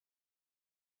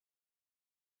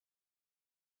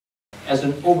as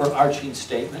an overarching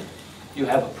statement. You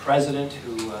have a president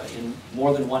who, in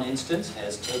more than one instance,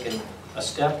 has taken a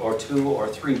step or two or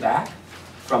three back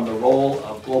from the role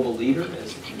of global leader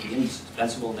as an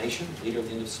indispensable nation, leader of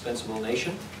the indispensable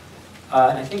nation.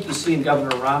 And I think you see in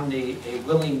Governor Romney a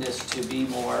willingness to be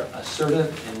more assertive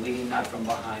and leading not from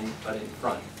behind but in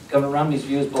front. Governor Romney's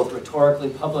view is both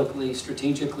rhetorically, publicly,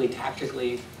 strategically,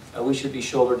 tactically, we should be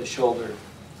shoulder to shoulder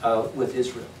with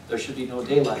Israel. There should be no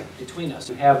daylight between us.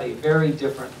 We have a very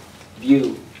different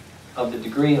view of the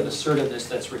degree of assertiveness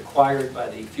that's required by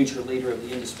the future leader of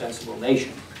the indispensable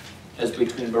nation as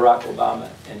between Barack Obama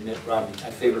and Mitt Romney.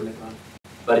 I favor Mitt Romney.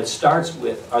 But it starts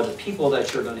with, are the people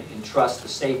that you're going to entrust the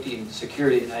safety and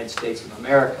security of the United States of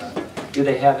America, do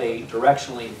they have a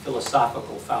directionally and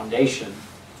philosophical foundation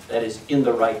that is in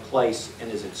the right place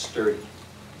and is it sturdy?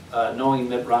 Knowing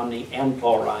Mitt Romney and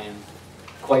Paul Ryan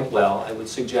quite well, I would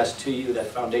suggest to you that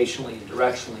foundationally and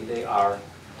directionally they are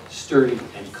sturdy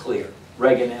and clear.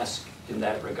 Reagan-esque in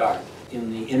that regard.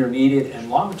 In the intermediate and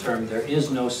long term, there is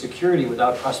no security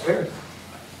without prosperity.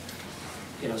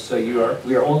 So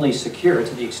we are only secure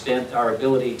to the extent our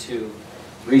ability to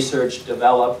research,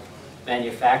 develop,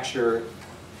 manufacture,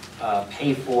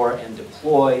 pay for, and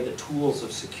deploy the tools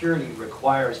of security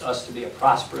requires us to be a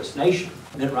prosperous nation.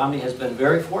 Mitt Romney has been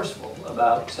very forceful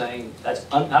about saying that's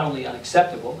not only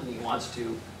unacceptable, and he wants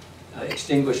to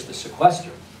extinguish the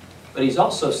sequester, but he's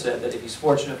also said that if he's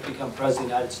fortunate enough to become President of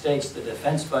the United States, the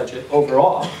defense budget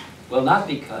overall will not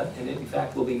be cut, and it in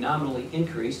fact will be nominally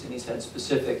increased, and he's had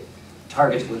specific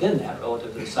targets within that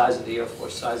relative to the size of the Air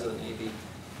Force, size of the Navy,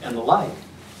 and the like,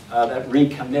 that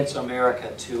recommits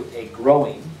America to a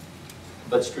growing,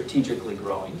 but strategically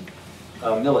growing,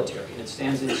 military. And it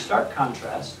stands in stark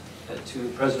contrast to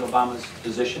President Obama's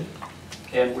position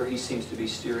and where he seems to be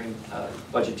steering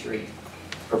budgetary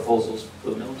proposals for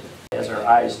the military. As our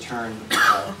eyes turn,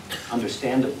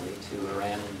 understandably, to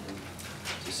Iran and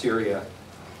to Syria,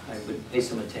 I would pay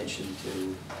some attention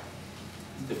to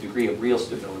the degree of real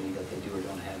stability that they do or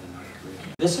don't have in North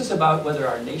Korea. This is about whether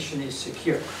our nation is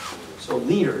secure. So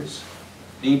leaders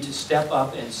need to step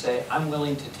up and say, I'm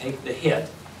willing to take the hit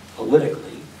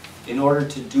politically in order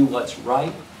to do what's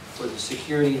right for the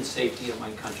security and safety of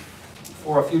my country.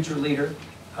 For a future leader,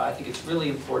 I think it's really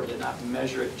important to not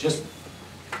measure it just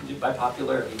by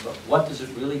popularity, but what does it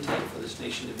really take for this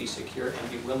nation to be secure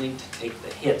and be willing to take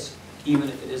the hits, even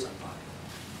if it is unpopular.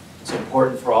 It's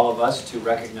important for all of us to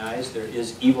recognize there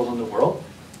is evil in the world,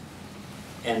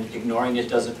 and ignoring it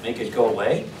doesn't make it go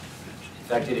away. In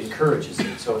fact, it encourages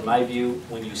it. So in my view,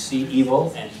 when you see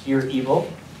evil and hear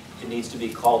evil, it needs to be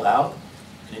called out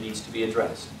and it needs to be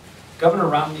addressed. Governor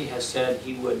Romney has said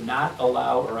he would not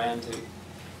allow Iran to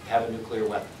have a nuclear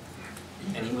weapon,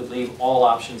 and he would leave all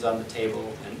options on the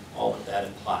table and all that that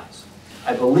implies.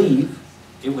 I believe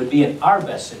it would be in our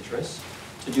best interest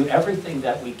to do everything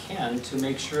that we can to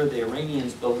make sure the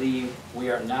Iranians believe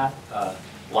we are not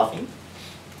bluffing,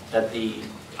 that the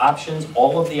options,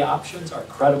 all of the options, are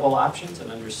credible options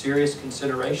and under serious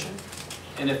consideration.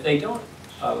 And if they don't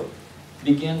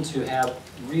begin to have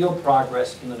real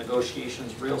progress in the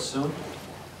negotiations real soon,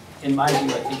 in my view,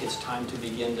 I think it's time to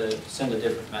begin to send a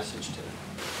different message to them.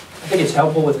 I think it's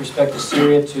helpful with respect to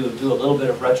Syria to do a little bit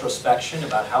of retrospection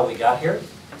about how we got here.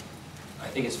 I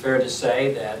think it's fair to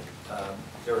say that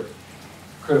there were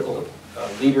critical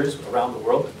leaders around the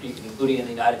world, including in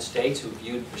the United States, who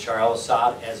viewed Bashar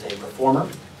al-Assad as a reformer.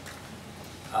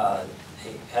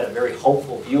 They had a very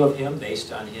hopeful view of him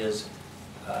based on his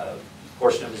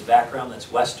portion of his background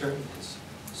that's Western, his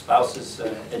spouse's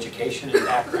education and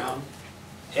background.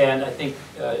 And I think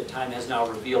time has now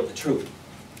revealed the truth.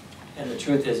 And the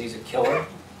truth is he's a killer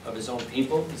of his own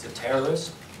people, he's a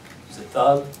terrorist, he's a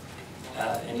thug,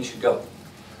 and he should go.